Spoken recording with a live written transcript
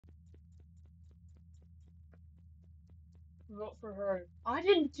Vote for her. I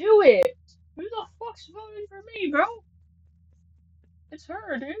didn't do it! Who the fuck's voting for me, bro? It's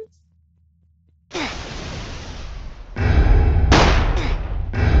her, dude.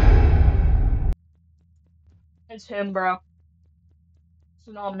 It's him, bro. It's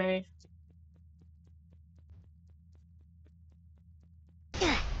not me.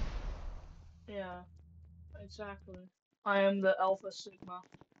 Yeah, exactly. I am the Alpha Sigma.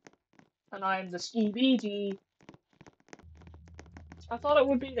 And I am the CBD. I thought it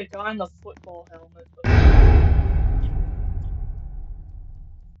would be the guy in the football helmet, but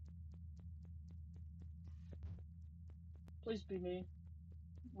please be me.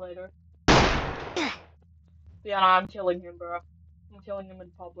 Later. Yeah, no, I'm killing him, bro. I'm killing him in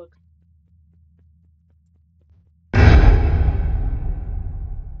public.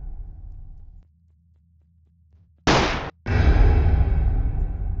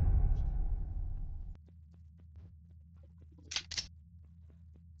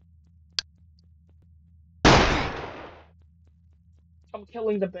 I'm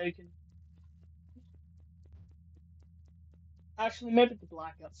killing the bacon. Actually, maybe the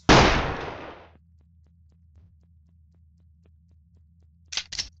blackouts.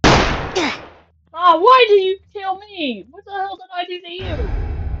 Ah, why did you kill me? What the hell did I do to you?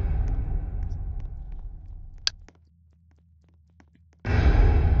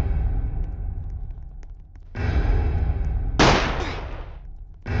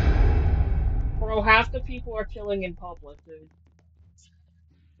 Bro, half the people are killing in public, dude.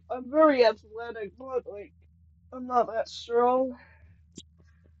 I'm very athletic, but, like, I'm not that strong.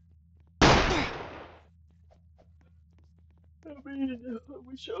 I mean, I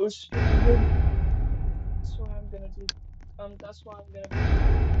wish I was stronger. That's why I'm gonna do, that's why I'm gonna be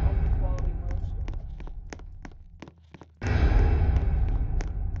upper quality most of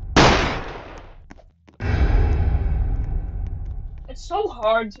it. It's so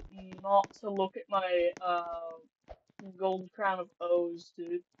hard not to look at my, gold crown of O's,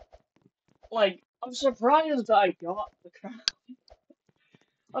 dude. Like, I'm surprised I got the crown.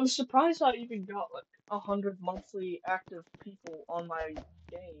 I'm surprised I even got, like, 100 monthly active people on my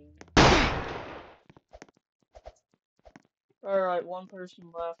game. Alright, one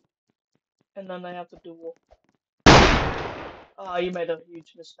person left, and then they have to duel. Ah, you made a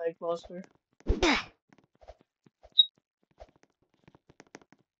huge mistake, Buster.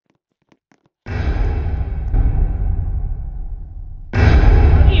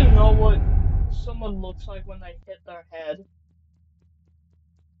 How do you know what someone looks like when they hit their head?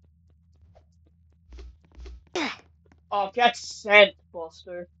 Oh, get sent,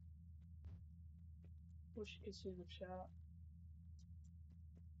 Buster. Wish you could see the chat.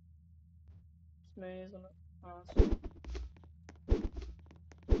 It's me, isn't it? Oh, it's me.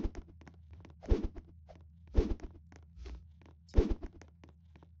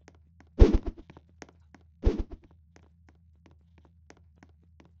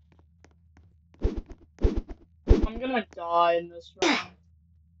 I'm gonna die in this round.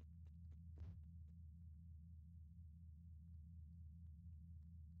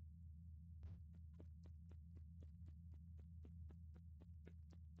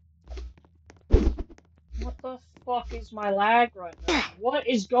 What the fuck is my lag right now? What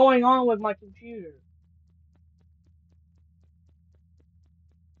is going on with my computer?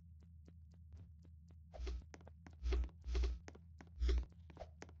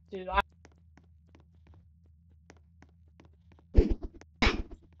 Dude, I'll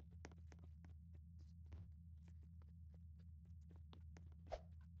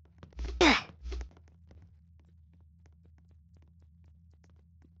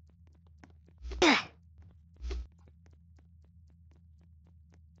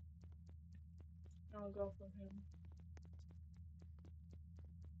go for him.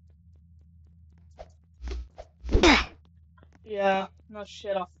 Yeah, no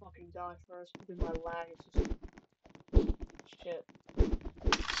shit, I'll fucking die first because my lag is just shit.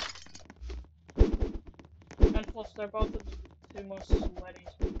 And plus, they're both of the two most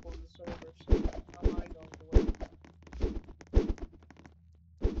sweatiest people in the server, so how am I going to win?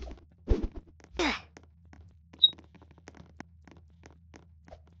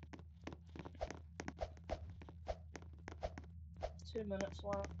 2 minutes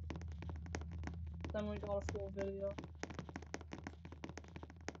left. Then we got a full video.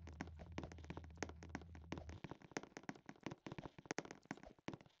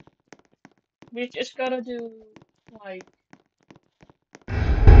 We just gotta do, like, 4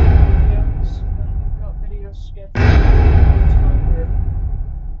 videos, and then we've got videos scheduled in October.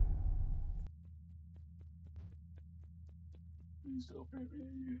 So pretty.